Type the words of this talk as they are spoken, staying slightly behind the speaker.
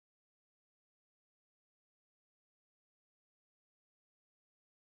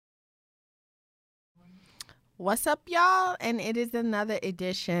What's up, y'all? And it is another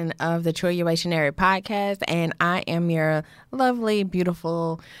edition of the True Uationary podcast, and I am your lovely,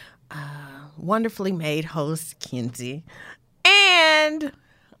 beautiful, wonderfully made host, Kenzie. And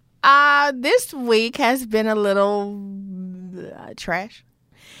this week has been a little trash,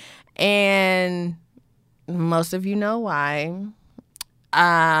 and most of you know why.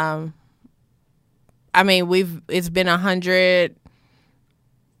 It's been 100.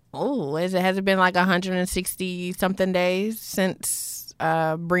 Oh, has it been like 160 something days since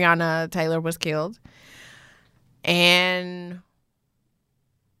Breonna Taylor was killed? And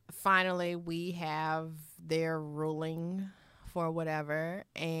finally, we have their ruling for whatever.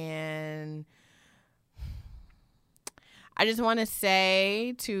 And I just want to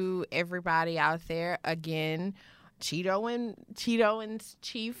say to everybody out there, again, Cheeto and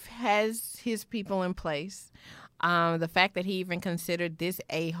Chief has his people in place. The fact that he even considered this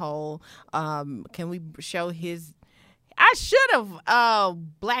a-hole, can we show his... I should have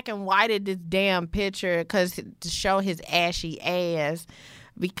black and whited this damn picture to show his ashy ass,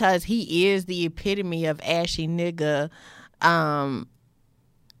 because he is the epitome of ashy nigga. I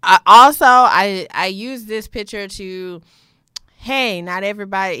use this picture to... Hey, not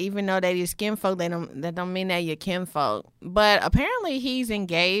everybody, even though they is kinfolk, that don't mean that you're kinfolk. But apparently he's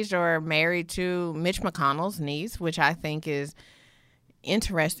engaged or married to Mitch McConnell's niece, which I think is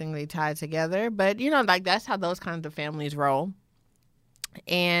interestingly tied together. But, that's how those kinds of families roll.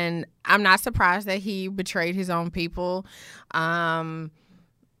 And I'm not surprised that he betrayed his own people. He brought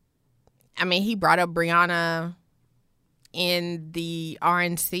up Breonna in the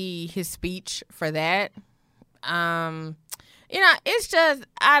RNC, his speech for that. It's just,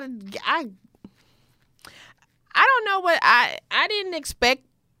 I don't know what I didn't expect.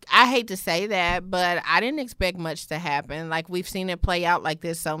 I hate to say that, but I didn't expect much to happen. Like, we've seen it play out like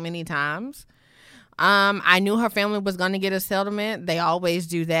this so many times. I knew her family was going to get a settlement. They always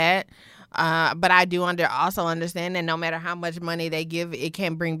do that. But I do also understand that no matter how much money they give, it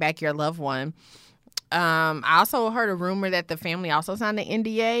can't bring back your loved one. I also heard a rumor that the family also signed an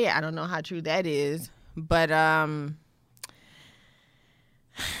NDA. I don't know how true that is, but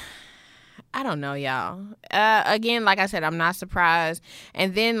I don't know, y'all. Again, like I said, I'm not surprised.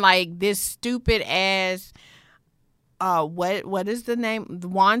 And then, like, this stupid ass, what is the name?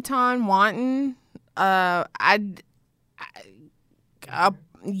 Wanton. Yeah. Wanton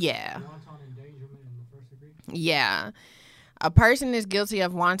endangerment in the first degree? Yeah. A person is guilty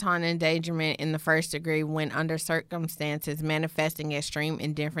of wanton endangerment in the first degree when under circumstances manifesting extreme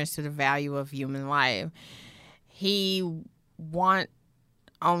indifference to the value of human life. He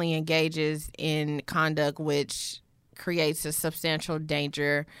only engages in conduct which creates a substantial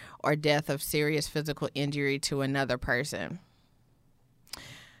danger or death of serious physical injury to another person.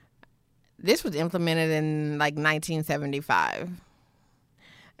 This was implemented in 1975.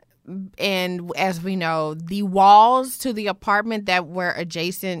 And as we know, the walls to the apartment that were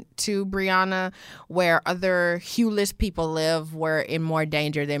adjacent to Breonna, where other hueless people live, were in more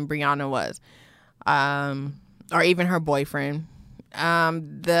danger than Breonna was, or even her boyfriend.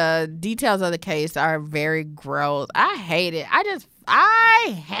 The details of the case are very gross. I hate it. I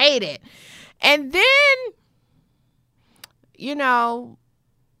hate it. And then,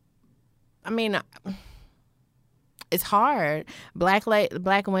 it's hard. Black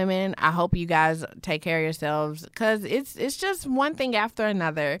women, I hope you guys take care of yourselves, because it's just one thing after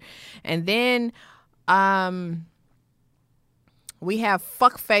another. And then we have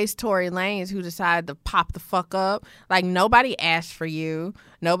fuckface Tory Lanez who decided to pop the fuck up. Like, nobody asked for you.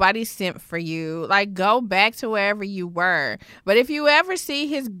 Nobody sent for you. Like, go back to wherever you were. But if you ever see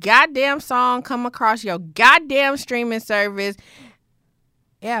his goddamn song come across your goddamn streaming service,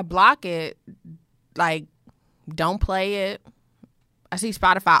 yeah, block it. Like, don't play it. I see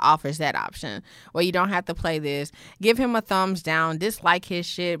Spotify offers that option where you don't have to play this. Give him a thumbs down. Dislike his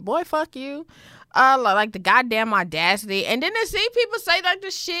shit. Boy, fuck you. Like the goddamn audacity. And then to see people say like the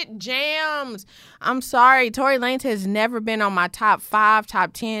shit jams. I'm sorry. Tory Lanez has never been on my top 5,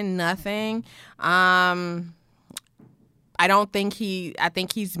 top 10, nothing. I think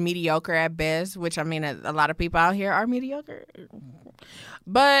he's mediocre at best, which a lot of people out here are mediocre.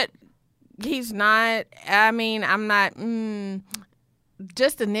 But he's not. I'm not.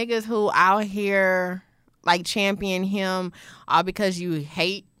 Just the niggas who out here like champion him all because you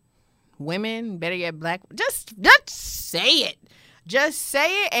hate women, better yet black. Just say it. Just say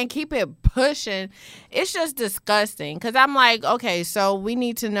it and keep it pushing. It's just disgusting. Because I'm like, okay, so we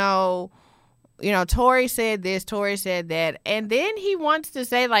need to know, Tory said this, Tory said that. And then he wants to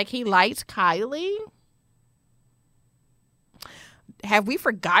say, like, he likes Kylie. have we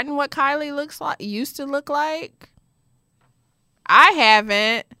forgotten what Kylie used to look like? I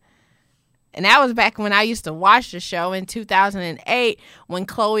haven't. And that was back when I used to watch the show in 2008 when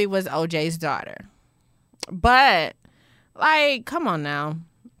Khloe was OJ's daughter. But, like, come on now.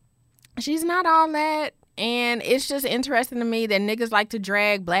 She's not all that. And it's just interesting to me that niggas like to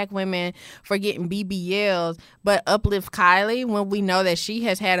drag black women for getting BBLs, but uplift Kylie when we know that she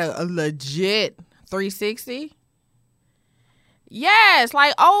has had a legit 360. Yes,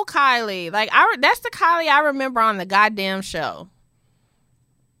 like old Kylie. Like, that's the Kylie I remember on the goddamn show.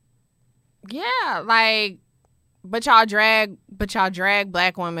 Yeah, like, but y'all drag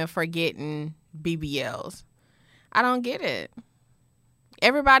black women for getting BBLs. I don't get it.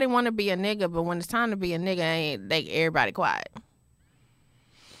 Everybody want to be a nigga, but when it's time to be a nigga, everybody quiet.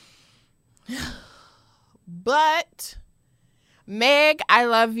 But Meg, I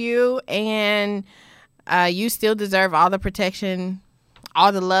love you, and you still deserve all the protection,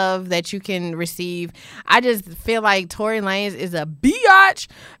 all the love that you can receive. I just feel like Tory Lanez is a biatch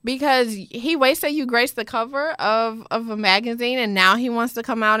because he waits till you grace the cover of a magazine and now he wants to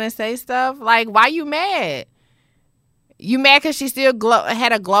come out and say stuff. Like, why you mad? You mad because she still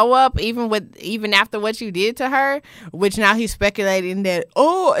had a glow up even after what you did to her? Which now he's speculating that,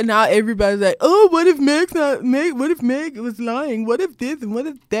 and now everybody's like, what if what if Meg was lying? What if this and what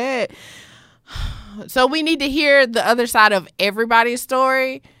if that? So we need to hear the other side of everybody's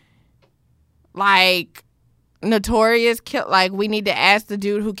story. Like, Notorious like, we need to ask the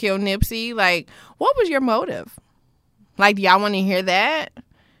dude who killed Nipsey, like, what was your motive? Like, do y'all want to hear that?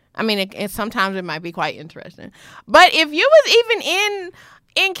 I mean, sometimes it might be quite interesting. But if you was even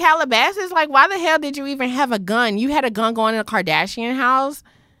in Calabasas, like, why the hell did you even have a gun? You had a gun going in a Kardashian house?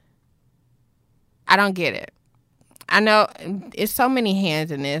 I don't get it. I know it's so many hands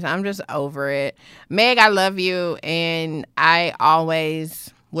in this. I'm just over it. Meg, I love you, and I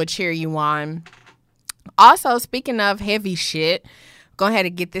always will cheer you on. Also, speaking of heavy shit, go ahead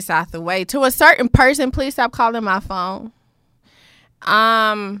and get this out the way. To a certain person, please stop calling my phone.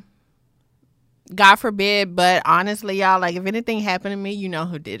 God forbid, but honestly, y'all, like, if anything happened to me, you know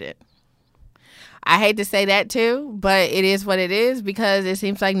who did it. I hate to say that too, but it is what it is because it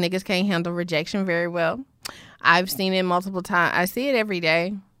seems like niggas can't handle rejection very well. I've seen it multiple times. I see it every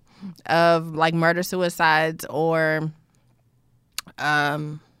day of, like, murder suicides or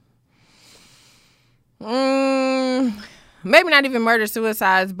maybe not even murder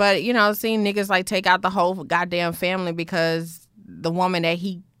suicides, but, you know, seeing niggas, like, take out the whole goddamn family because the woman that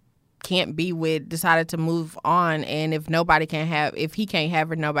he can't be with decided to move on, and if he can't have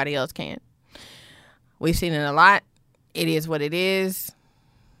her, nobody else can. We've seen it a lot. It is what it is.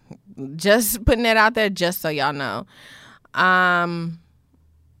 Just putting that out there just so y'all know. I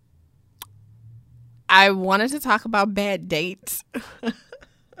wanted to talk about bad dates.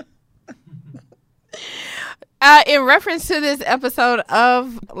 In reference to this episode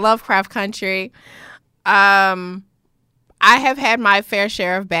of Lovecraft Country, I have had my fair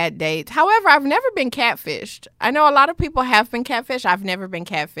share of bad dates. However, I've never been catfished. I know a lot of people have been catfished. I've never been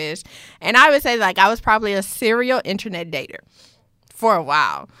catfished. And I would say, like, I was probably a serial internet dater for a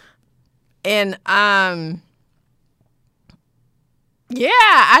while. And, yeah,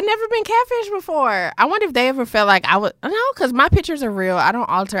 I've never been catfished before. I wonder if they ever felt like I would. No, because my pictures are real. I don't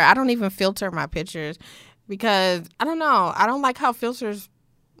alter. I don't even filter my pictures because, I don't know. I don't like how filters.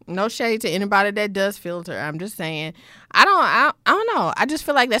 No shade to anybody that does filter. I'm just saying. I don't know. I just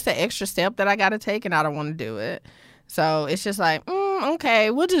feel like that's an extra step that I got to take, and I don't want to do it. So it's just like, okay,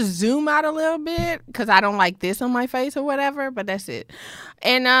 we'll just zoom out a little bit because I don't like this on my face or whatever. But that's it.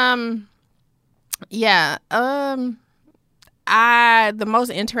 And yeah. The most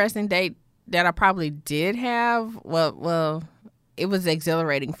interesting date that I probably did have. Well, it was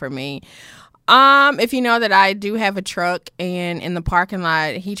exhilarating for me. If you know that I do have a truck, and in the parking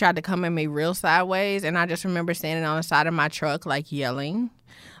lot, he tried to come at me real sideways, and I just remember standing on the side of my truck, like, yelling,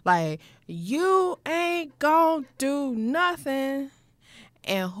 like, you ain't gonna do nothing,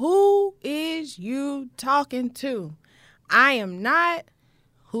 and who is you talking to? I am not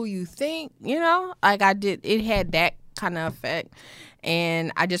who you think, you know? Like, it had that kind of effect.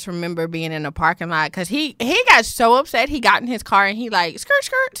 And I just remember being in a parking lot because he got so upset. He got in his car and he, like,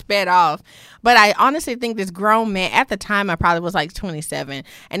 skirt, sped off. But I honestly think this grown man, at the time I probably was like 27,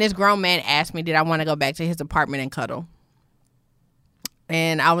 and this grown man asked me, did I want to go back to his apartment and cuddle?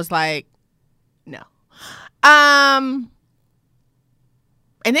 And I was like, no. And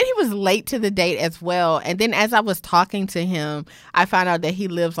then he was late to the date as well. And then as I was talking to him, I found out that he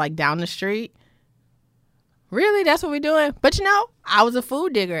lives, like, down the street. Really? That's what we're doing? But, you know, I was a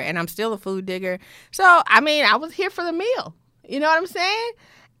food digger, and I'm still a food digger. So, I mean, I was here for the meal. You know what I'm saying?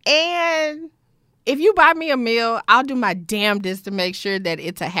 And if you buy me a meal, I'll do my damnedest to make sure that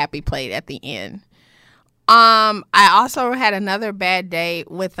it's a happy plate at the end. I also had another bad date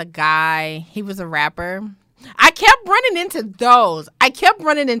with a guy. He was a rapper. I kept running into those. I kept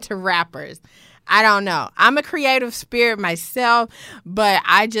running into rappers. I don't know. I'm a creative spirit myself, but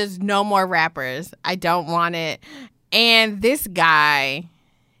I just no more rappers. I don't want it. And this guy,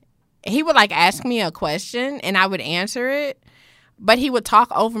 he would like ask me a question and I would answer it, but he would talk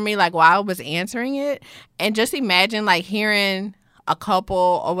over me like while I was answering it. And just imagine like hearing a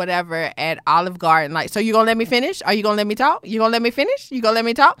couple or whatever at Olive Garden, like, so you gonna let me finish? Are you gonna let me talk? You gonna let me finish? You gonna let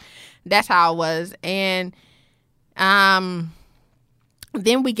me talk? That's how it was. And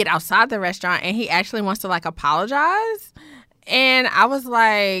then we get outside the restaurant and he actually wants to like apologize. And I was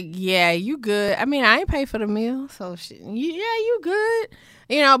like, yeah, you good. I mean, I ain't paid for the meal, so yeah, you good.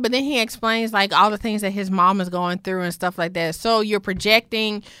 You know, but then he explains like all the things that his mom is going through and stuff like that. So you're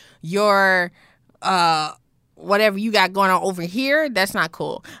projecting your whatever you got going on over here. That's not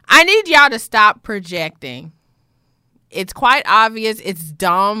cool. I need y'all to stop projecting. It's quite obvious, it's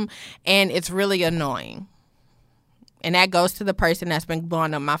dumb, and it's really annoying. And that goes to the person that's been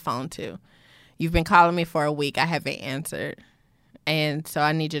blowing up my phone too. You've been calling me for a week. I haven't answered. And so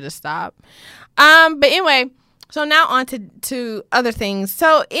I need you to stop. But anyway, so now on to other things.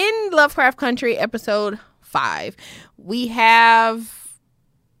 So in Lovecraft Country episode 5, we have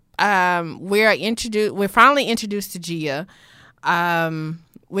we're finally introduced to Gia,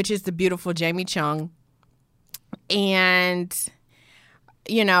 which is the beautiful Jamie Chung. And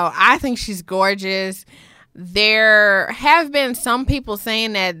you know, I think she's gorgeous. There have been some people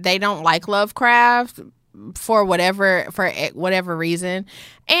saying that they don't like Lovecraft for whatever reason.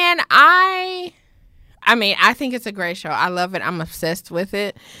 And I mean, I think it's a great show. I love it. I'm obsessed with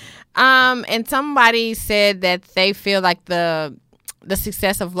it. And somebody said that they feel like the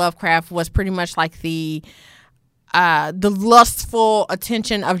success of Lovecraft was pretty much like the lustful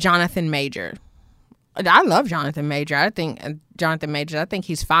attention of Jonathan Major. I love Jonathan Major. I think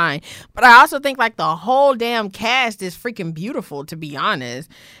he's fine. But I also think like the whole damn cast is freaking beautiful, to be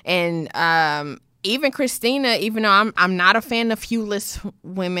honest. And even Christina, even though I'm not a fan of hueless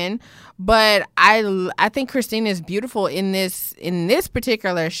women, but I think Christina is beautiful in this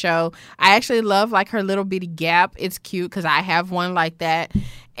particular show. I actually love like her little bitty gap. It's cute because I have one like that.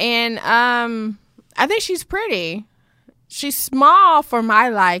 And I think she's pretty. She's small for my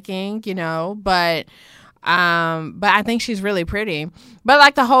liking, you know, but I think she's really pretty. But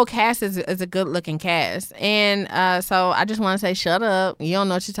like the whole cast is a good looking cast. And so I just want to say, shut up. You don't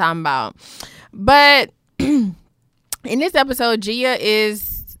know what you're talking about. But in this episode, Gia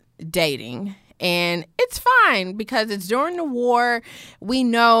is dating. And it's fine because it's during the war. We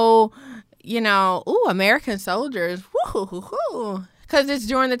know, you know, American soldiers. Woo-hoo-hoo-hoo. Because it's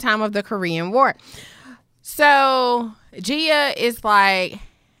during the time of the Korean War. So Jihad is like,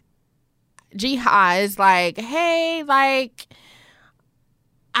 hey, like,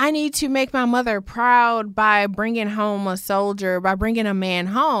 I need to make my mother proud by bringing home a soldier, by bringing a man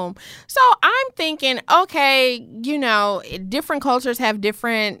home. So I'm thinking, okay, you know, different cultures have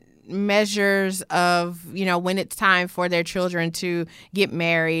different measures of, you know, when it's time for their children to get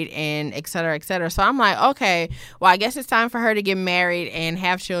married and et cetera, et cetera. So I'm like, okay, well, I guess it's time for her to get married and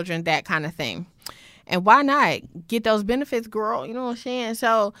have children, that kind of thing. And why not get those benefits, girl? You know what I'm saying?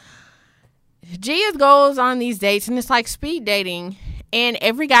 So Gia goes on these dates, and it's like speed dating. And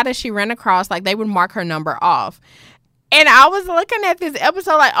every guy that she ran across, like, they would mark her number off. And I was looking at this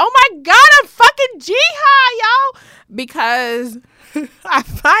episode like, oh my God, I'm fucking Jihad, y'all. Because I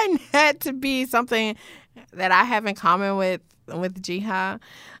find that to be something that I have in common with Jihad.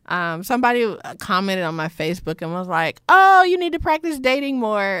 Somebody commented on my Facebook and was like, oh, you need to practice dating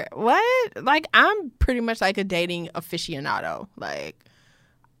more. What? Like, I'm pretty much like a dating aficionado. Like,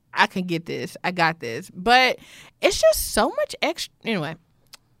 I can get this. I got this. But it's just so much extra. Anyway,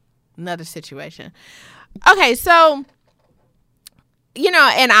 another situation. Okay, so, you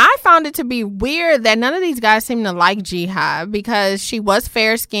know, and I found it to be weird that none of these guys seem to like Jihad because she was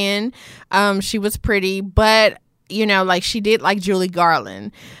fair-skinned. She was pretty, but, you know, like, she did like Julie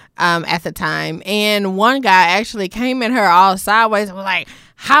Garland at the time. And one guy actually came at her all sideways and was like,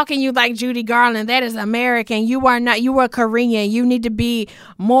 how can you like Judy Garland? That is American. You are not. You are Korean. You need to be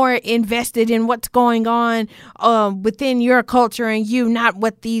more invested in what's going on within your culture and you, not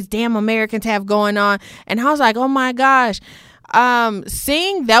what these damn Americans have going on. And I was like, oh my gosh.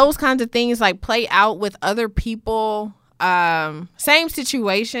 Seeing those kinds of things like play out with other people, same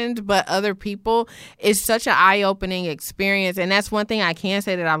situations, but other people is such an eye-opening experience. And that's one thing I can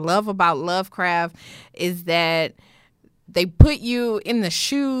say that I love about Lovecraft is that they put you in the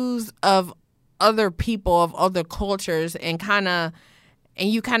shoes of other people, of other cultures, and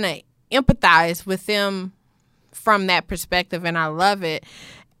you kind of empathize with them from that perspective, and I love it.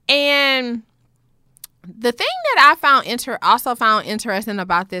 And the thing that I also found interesting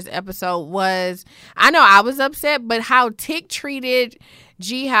about this episode was, I know I was upset, but how Tick treated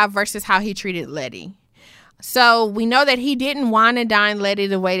Jihad versus how he treated Letty. So we know that he didn't wine and dine Letty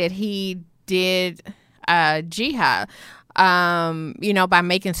the way that he did Jihad, by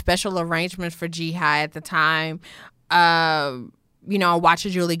making special arrangements for Jihad at the time, watch a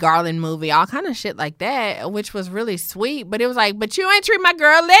Julie Garland movie, all kind of shit like that, which was really sweet. But it was like, but you ain't treat my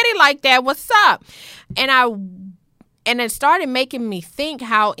girl Letty like that. What's up? And it started making me think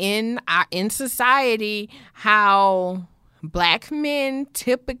how in society, how black men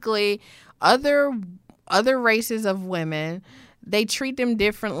typically, other races of women, they treat them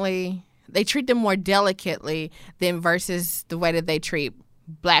differently. They treat them more delicately than versus the way that they treat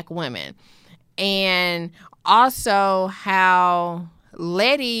black women. And also how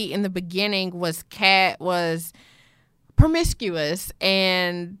Letty in the beginning was promiscuous,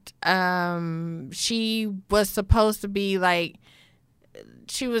 and she was supposed to be like,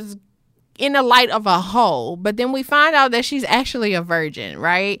 she was in the light of a hoe, but then we find out that she's actually a virgin,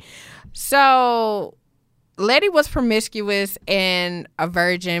 right? So Letty was promiscuous and a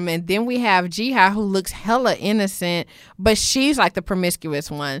virgin, and then we have Jihad, who looks hella innocent, but she's like the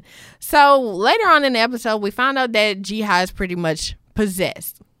promiscuous one. So later on in the episode, we found out that Jihad is pretty much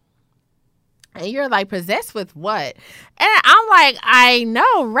possessed. And you're like, possessed with what? And I'm like, I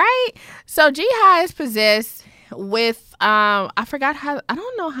know, right? So Jihad is possessed with I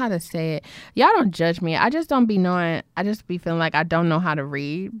don't know how to say it. Y'all don't judge me. I just don't be knowing. I just be feeling like I don't know how to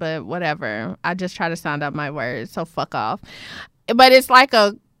read, but whatever. I just try to sound out my words, so fuck off. But it's like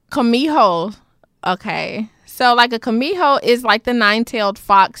a Kumiho. Okay. So like a Kumiho is like the nine-tailed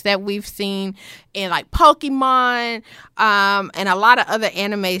fox that we've seen in like Pokemon, and a lot of other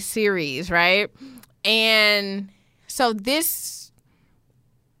anime series, right? And so this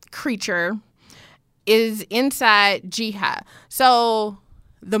creature is inside Jihad. So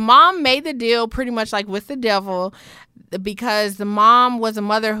the mom made the deal pretty much like with the devil, because the mom was a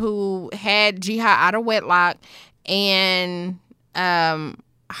mother who had Jihad out of wedlock, and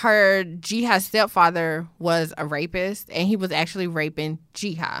her Jihad stepfather was a rapist, and he was actually raping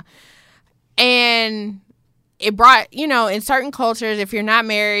Jihad. And it brought, in certain cultures, if you're not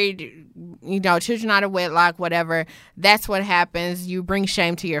married, children out of wedlock, whatever, that's what happens. You bring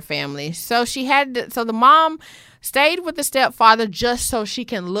shame to your family. So so the mom stayed with the stepfather just so she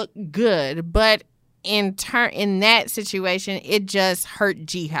can look good. But in that situation, it just hurt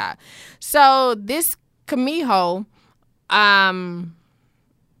Jihad. So this Kumiho, and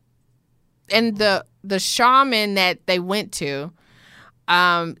the shaman that they went to,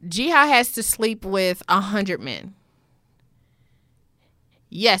 Jihad has to sleep with 100 men.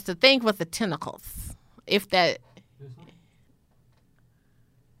 Yes, the thing with the tentacles. If that...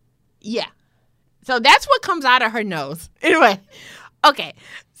 Yeah. So that's what comes out of her nose. Anyway, okay.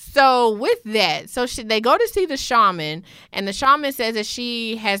 So with that, they go to see the shaman, and the shaman says that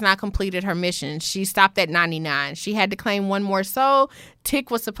she has not completed her mission. She stopped at 99. She had to claim one more soul.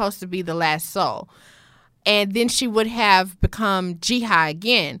 Tick was supposed to be the last soul. And then she would have become Jihad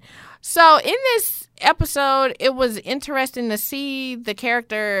again. So in this episode, it was interesting to see the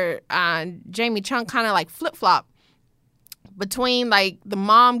character Jamie Chung kind of like flip-flop between like the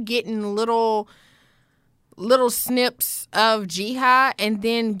mom getting little snips of Jihad, and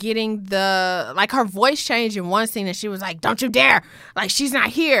then getting her voice changed in one scene, and she was like, "Don't you dare, like she's not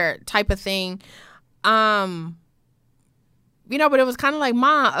here," type of thing. But it was kind of like,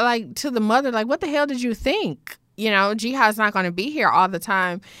 mom, like to the mother, like, what the hell did you think? Jihad's not going to be here all the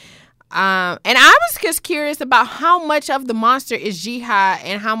time. And I was just curious about how much of the monster is Jihad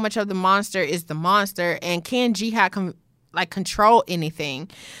and how much of the monster is the monster, and can Jihad control anything?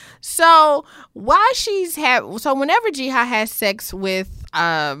 So whenever Jihad has sex with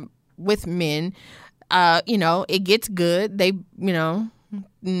men, it gets good. They,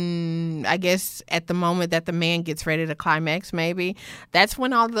 I guess at the moment that the man gets ready to climax, maybe that's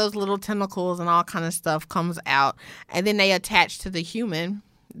when all those little tentacles and all kind of stuff comes out, and then they attach to the human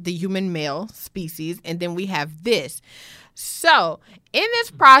male species, and then we have this. So in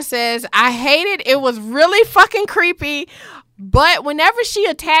this process, I hated it. Was really fucking creepy. But whenever she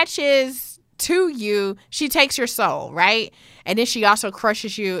attaches to you, she takes your soul, right? And then she also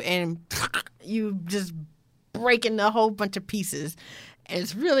crushes you, and you just break into a whole bunch of pieces. And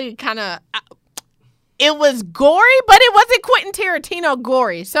it's really kind of... It was gory, but it wasn't Quentin Tarantino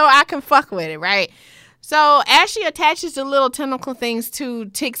gory, so I can fuck with it, right? So as she attaches the little tentacle things to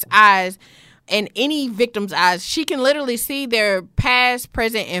Tick's eyes and any victim's eyes, she can literally see their past,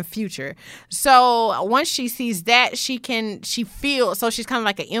 present, and future. So once she sees that, she feels, so she's kind of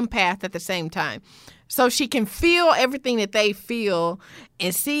like an empath at the same time. So she can feel everything that they feel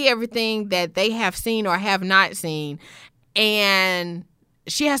and see everything that they have seen or have not seen. And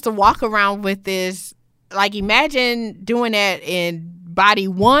she has to walk around with this. Like, imagine doing that in body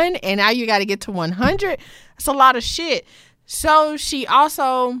 1 and now you got to get to 100. That's a lot of shit. So she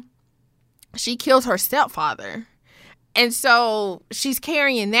kills her stepfather. And so she's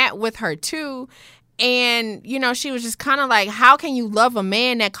carrying that with her too. And, you know, she was just kind of like, how can you love a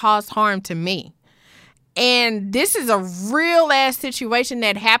man that caused harm to me? And this is a real ass situation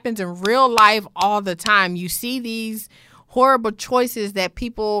that happens in real life all the time. You see these horrible choices that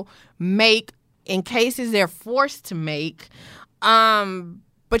people make in cases they're forced to make.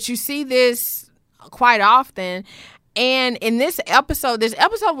 But you see this quite often. And in this episode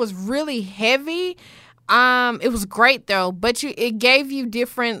was really heavy. It was great though, but it gave you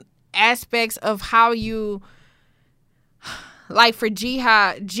different aspects of how you, like for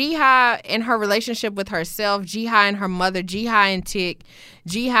Jiha in her relationship with herself, Jiha and her mother, Jiha and Tick,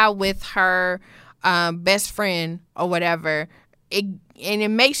 Jiha with her best friend or whatever. And it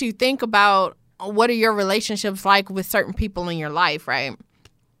makes you think about what are your relationships like with certain people in your life, right?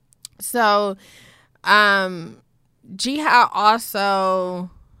 So, Jiha also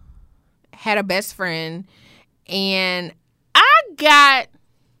had a best friend, and I got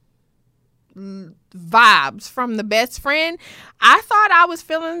vibes from the best friend. I thought I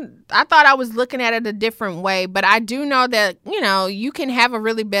was looking at it a different way, but I do know that, you know, you can have a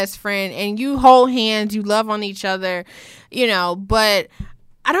really best friend and you hold hands, you love on each other, you know, but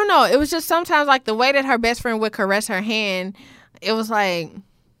I don't know. It was just sometimes like the way that her best friend would caress her hand, it was like,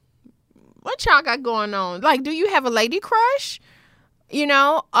 what y'all got going on? Like, do you have a lady crush? You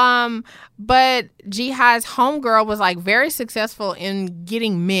know, but Jiha's homegirl was like very successful in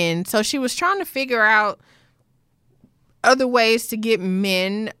getting men. So she was trying to figure out other ways to get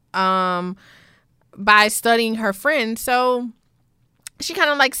men by studying her friend. So she kind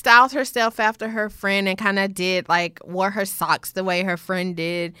of like styled herself after her friend and kind of did like wore her socks the way her friend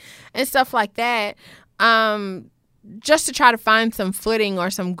did and stuff like that. Just to try to find some footing or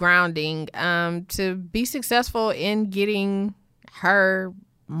some grounding to be successful in getting her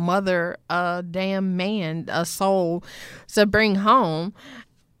mother a damn man, a soul to bring home.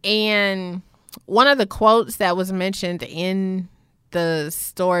 And one of the quotes that was mentioned in the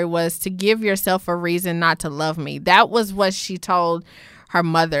story was to give yourself a reason not to love me. That was what she told her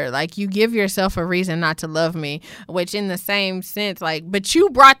mother. Like, you give yourself a reason not to love me, which in the same sense, like, but you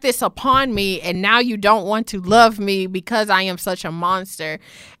brought this upon me and now you don't want to love me because I am such a monster.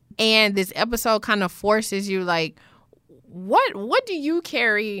 And this episode kind of forces you, like, what do you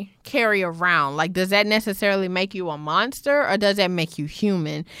carry around? Like, does that necessarily make you a monster or does that make you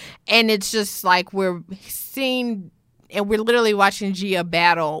human? And it's just like we're seeing and we're literally watching Gia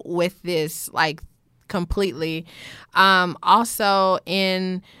battle with this, like, completely. Also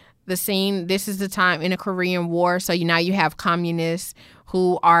in the scene, this is the time in a Korean War, so now you have communists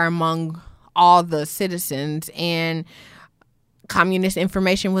who are among all the citizens, and communist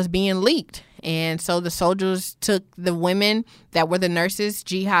information was being leaked. And so the soldiers took the women that were the nurses.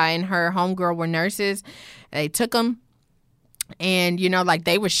 Jiha and her homegirl were nurses. They took them and, you know, like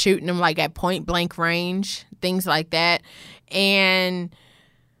they were shooting them like at point blank range, things like that. And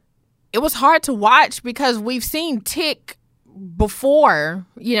it was hard to watch because we've seen Tick before.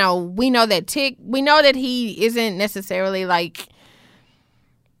 You know, we know that he isn't necessarily like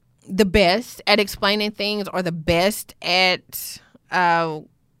the best at explaining things or the best at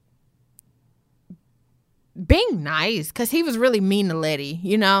being nice, because he was really mean to Letty,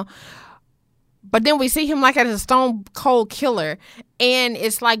 you know. But then we see him like as a stone cold killer, and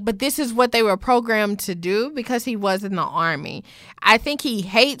it's like, but this is what they were programmed to do because he was in the army. I think he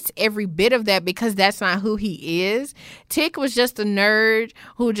hates every bit of that because that's not who he is. Tick was just a nerd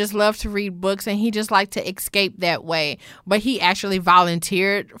who just loved to read books, and he just liked to escape that way. But he actually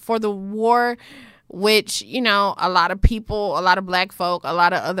volunteered for the war, which, you know, a lot of people, a lot of black folk, a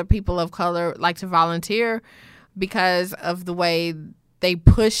lot of other people of color like to volunteer because of the way they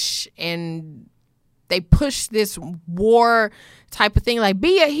push this war type of thing, like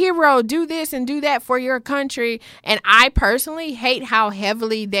be a hero, do this and do that for your country. And I personally hate how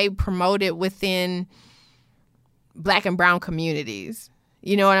heavily they promote it within black and brown communities.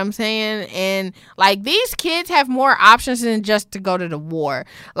 You know what I'm saying? And like, these kids have more options than just to go to the war.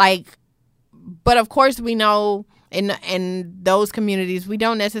 Like, but of course we know in those communities, we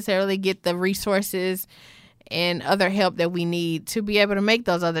don't necessarily get the resources and other help that we need to be able to make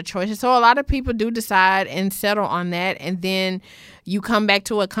those other choices. So a lot of people do decide and settle on that, and then you come back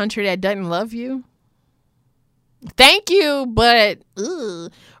to a country that doesn't love you. Thank you, but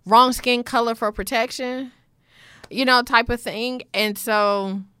wrong skin color for protection, type of thing. And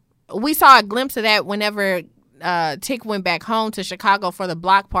so we saw a glimpse of that whenever Tick went back home to Chicago for the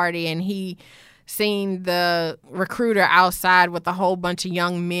block party, and he seen the recruiter outside with a whole bunch of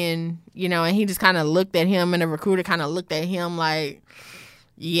young men, and he just kind of looked at him, and the recruiter kind of looked at him like,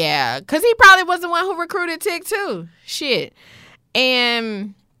 yeah, because he probably was the one who recruited Tick too. Shit.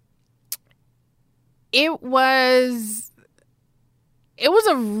 And it was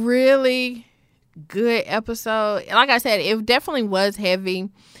a really good episode. Like I said, it definitely was heavy.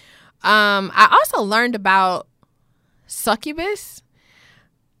 I also learned about succubus,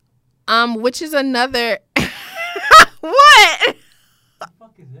 which is another what? The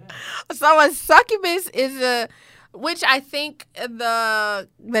fuck is that? So a succubus is which I think the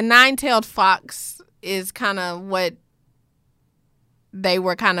nine-tailed fox is kind of what they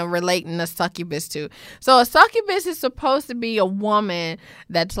were kind of relating a succubus to. So a succubus is supposed to be a woman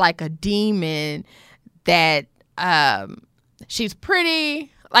that's like a demon that she's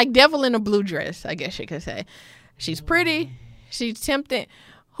pretty, like devil in a blue dress, I guess you could say. She's pretty, she's tempting.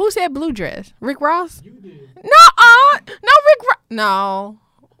 Who said blue dress? Rick Ross? You did. No,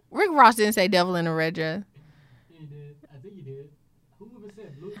 Rick Ross didn't say devil in a red dress. He did. I think he did. Whoever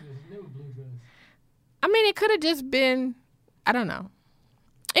said blue dress, it never blue dress. I mean, it could have just been, I don't know.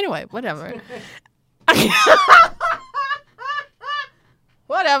 Anyway, whatever.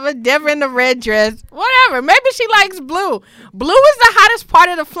 Whatever, devil in the red dress. Whatever. Maybe she likes blue. Blue is the hottest part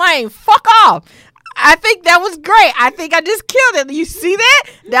of the flame. Fuck off. I think that was great. I think I just killed it. You see that?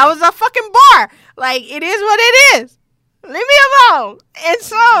 That was a fucking bar. Like, it is what it is. Leave me alone. And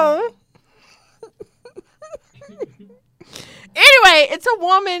so, anyway, it's a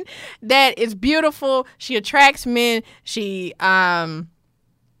woman that is beautiful. She attracts men. She, and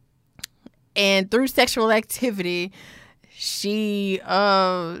through sexual activity, she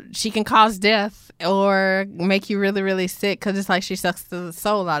can cause death or make you really, really sick, because it's like she sucks the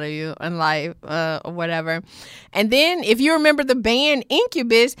soul out of you in life, or whatever. And then if you remember the band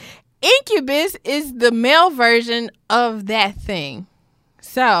Incubus is the male version of that thing.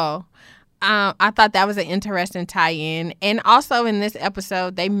 So I thought that was an interesting tie-in. And also in this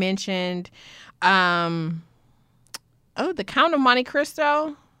episode, they mentioned the Count of Monte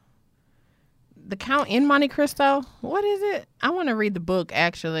Cristo. The Count in Monte Cristo. What is it? I want to read the book,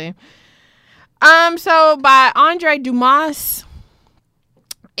 actually. So by Andre Dumas,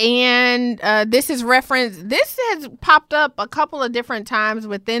 and this is referenced. This has popped up a couple of different times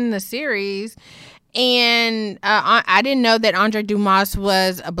within the series, and I didn't know that Andre Dumas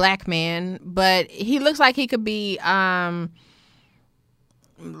was a black man, but he looks like he could be like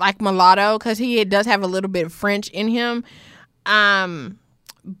mulatto, because he does have a little bit of French in him.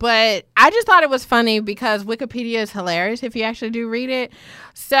 But I just thought it was funny because Wikipedia is hilarious if you actually do read it.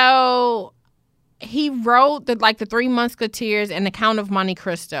 So he wrote the Three Musketeers and the Count of Monte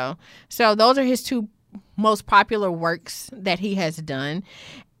Cristo. So those are his two most popular works that he has done.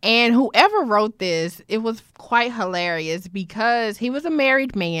 And whoever wrote this, it was quite hilarious because he was a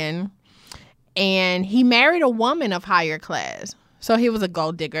married man and he married a woman of higher class. So he was a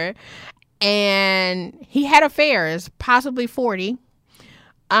gold digger, and he had affairs, possibly 40,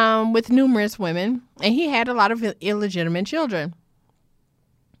 with numerous women, and he had a lot of illegitimate children.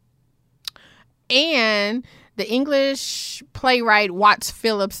 And the English playwright Watts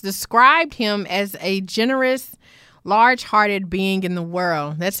Phillips described him as a generous, large-hearted being in the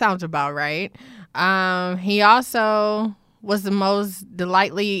world. That sounds about right. He also was the most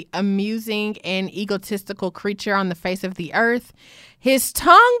delightfully amusing and egotistical creature on the face of the earth. His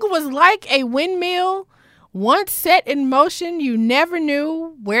tongue was like a windmill. Once set in motion, you never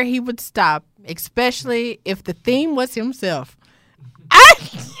knew where he would stop, especially if the theme was himself. I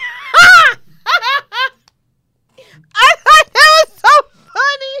thought that was so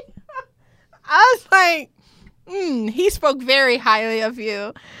funny. I was like, he spoke very highly of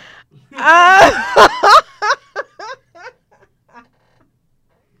you.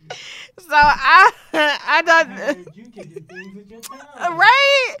 So I thought, You can do things with your tongue.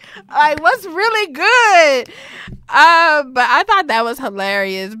 right? Like, what's really good? But I thought that was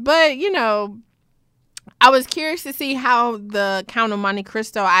hilarious. But, I was curious to see how the Count of Monte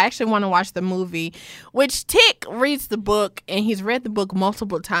Cristo, I actually want to watch the movie, which Tick reads the book, and he's read the book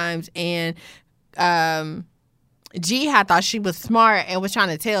multiple times. And Jihad thought she was smart and was trying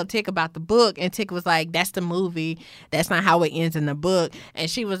to tell Tick about the book, and Tick was like, "That's the movie. That's not how it ends in the book." And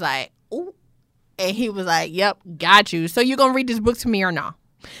she was like, "Ooh," and he was like, "Yep, got you. So you gonna read this book to me or no?"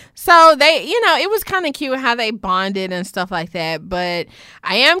 So they, it was kind of cute how they bonded and stuff like that. But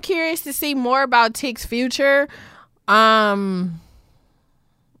I am curious to see more about Tick's future, cause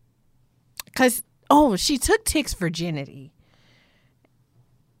she took Tick's virginity,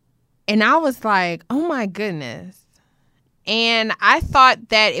 and I was like, oh my goodness. And I thought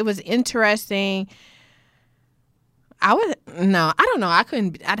that it was interesting. I don't know. I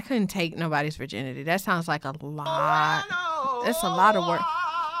couldn't take nobody's virginity. That sounds like a lot. That's a lot of work.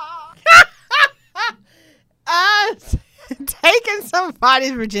 Taking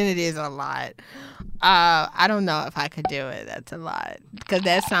somebody's virginity is a lot. I don't know if I could do it. That's a lot. Because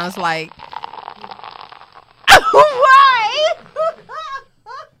that sounds like... Why?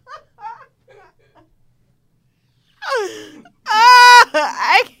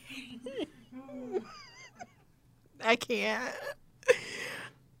 I can't.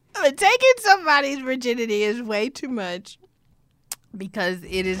 Taking somebody's virginity is way too much, because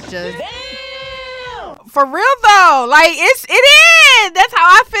it is just... Damn! For real though, like it is. That's how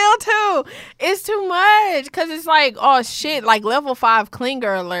I feel too. It's too much, because it's like, oh shit, like level 5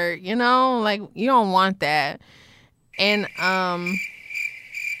 clinger alert. Like you don't want that. And I'm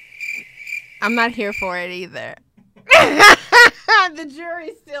not here for it either. The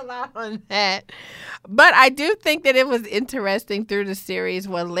jury's still out on that. But I do think that it was interesting through the series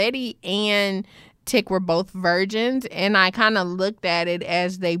where Letty and Tick were both virgins, and I kind of looked at it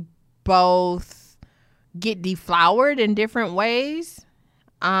as they both get deflowered in different ways.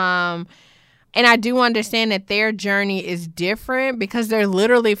 And I do understand that their journey is different, because they're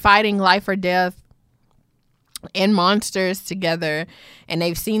literally fighting life or death and monsters together, and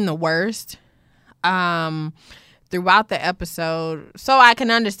they've seen the worst throughout the episode. So I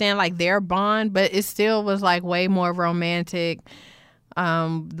can understand like their bond, but it still was like way more romantic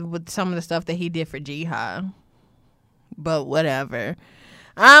with some of the stuff that he did for Jihad. But whatever.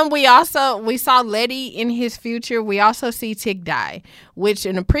 We saw Letty in his future. We also see Tick die, which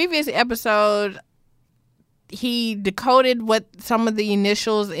in a previous episode he decoded what some of the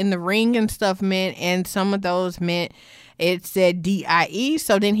initials in the ring and stuff meant, and some of those meant, it said DIE,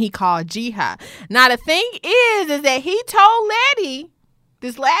 so then he called Jihad. Now the thing is that he told Letty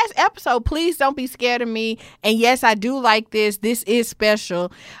this last episode, please don't be scared of me, and yes, I do like this is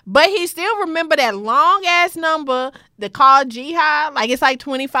special. But he still remember that long ass number that called Jihad, like it's like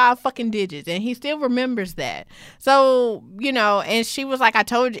 25 fucking digits, and he still remembers that. So and she was like, I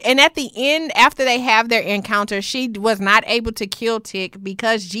told you. And at the end, after they have their encounter, she was not able to kill Tick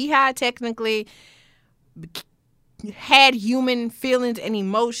because Jihad technically had human feelings and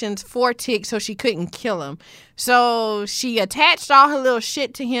emotions for Tick, so she couldn't kill him. So she attached all her little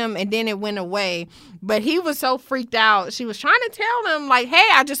shit to him, and then it went away. But he was so freaked out. She was trying to tell him, like, hey,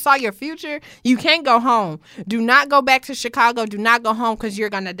 I just saw your future. You can't go home. Do not go back to Chicago. Do not go home, because you're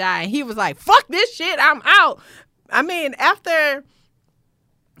going to die. And he was like, fuck this shit. I'm out. I mean, after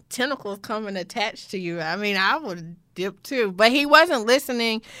tentacles come and attach to you, I mean, I would dip too. But he wasn't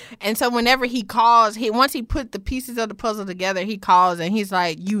listening, and so whenever he calls, once he put the pieces of the puzzle together, he calls and he's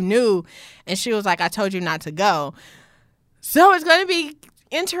like, you knew. And she was like, I told you not to go. So it's going to be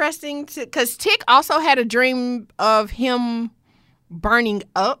interesting because Tick also had a dream of him burning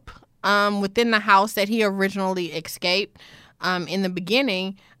up within the house that he originally escaped in the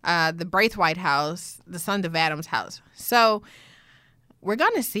beginning, the Braithwaite house, the Sons of Adam's house. So we're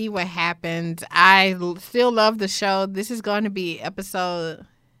going to see what happens. I still love the show. This is going to be episode,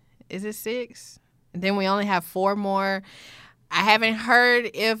 is it 6? And then we only have 4 more. I haven't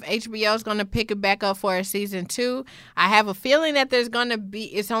heard if HBO is going to pick it back up for a season 2. I have a feeling that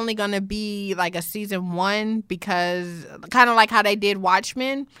it's only going to be like a season 1, because kind of like how they did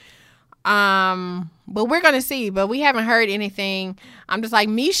Watchmen. But we're going to see, but we haven't heard anything. I'm just like,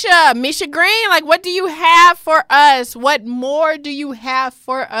 Misha Green, like, what do you have for us? What more do you have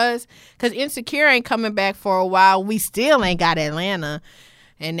for us? Because Insecure ain't coming back for a while. We still ain't got Atlanta.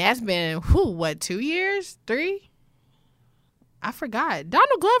 And that's been, 2 years? 3? I forgot.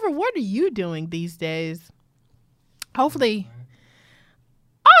 Donald Glover, what are you doing these days? Hopefully.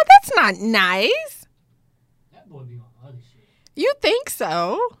 Oh, that's not nice. That boy be on other shit. You think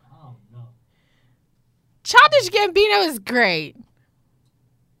so? Childish Gambino is great.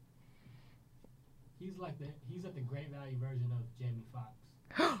 He's like he's the great value version of Jamie Foxx,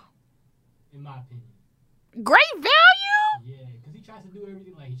 in my opinion. Great value? Yeah, because he tries to do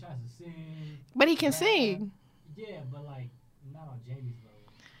everything. Like, he tries to sing. But he can sing. Yeah, but like not on Jamie's level.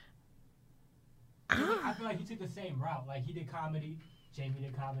 I feel like he took the same route. Like, he did comedy. Jamie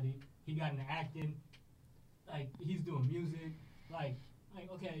did comedy. He got into acting. Like, he's doing music. Like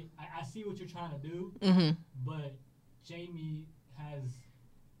okay, I see what you're trying to do, but Jamie has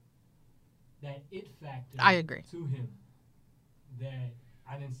that it factor. I agree. To him that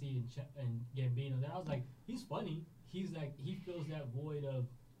I didn't see in Gambino. That I was like, he's funny. He's like, he fills that void of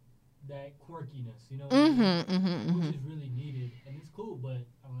that quirkiness, you know, which is really needed, and it's cool. But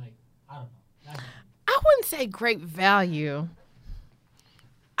I'm like, I don't know. I wouldn't say great value.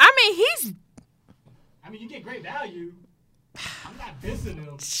 I mean, you get great value. I'm not dissing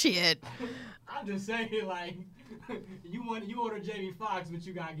him. Shit. I'm just saying, like, you order Jamie Foxx, but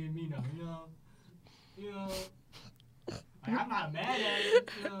you gotta give me no, you know. Like, I'm not mad at it.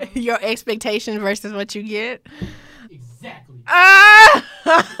 You know? Your expectation versus what you get. Exactly. But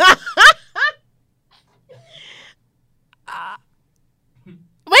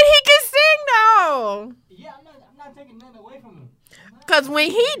he can sing though. Yeah, I'm not taking nothing away from him.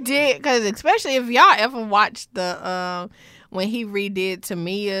 Because especially if y'all ever watched the when he redid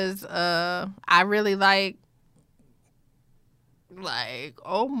Tamia's I really like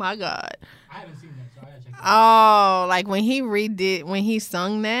oh my God. I haven't seen that, so I gotta check that out. Oh, like when he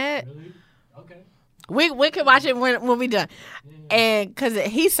sung that. Really? Okay. We can watch it when we done. Yeah. And cause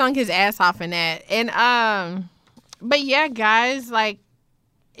he sung his ass off in that. And but yeah, guys, like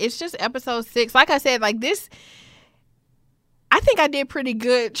it's just episode 6. Like I said, like this, I think I did pretty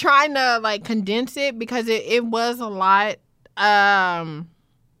good trying to like condense it because it was a lot. And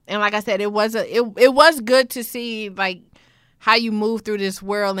like I said, it was good to see like how you move through this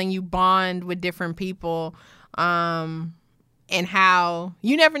world and you bond with different people. And how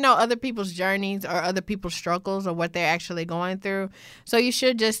you never know other people's journeys or other people's struggles or what they're actually going through. So you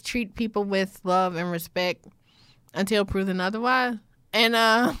should just treat people with love and respect until proven otherwise. And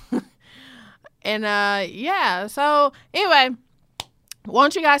yeah. So anyway, I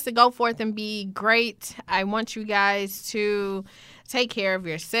want you guys to go forth and be great. I want you guys to take care of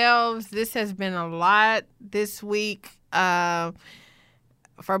yourselves. This has been a lot this week. For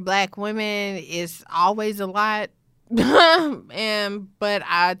Black women, it's always a lot. But to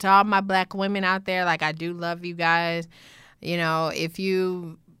all my Black women out there, like I do love you guys. You know, if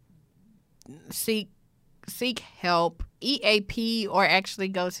you seek help, EAP, or actually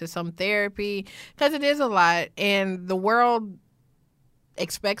go to some therapy, because it is a lot, and the world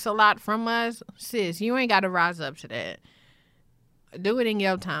expects a lot from us. Sis, you ain't got to rise up to that. Do it in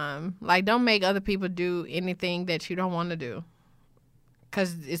your time. Like, don't make other people do anything that you don't want to do,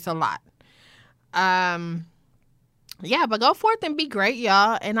 because it's a lot. Yeah, but go forth and be great,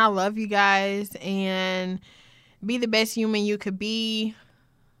 y'all. And I love you guys. And be the best human you could be.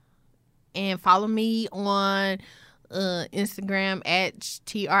 And follow me on Instagram at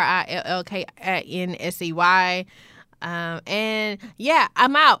TRILLKINSEY. And yeah,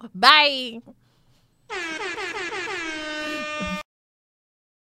 I'm out. Bye.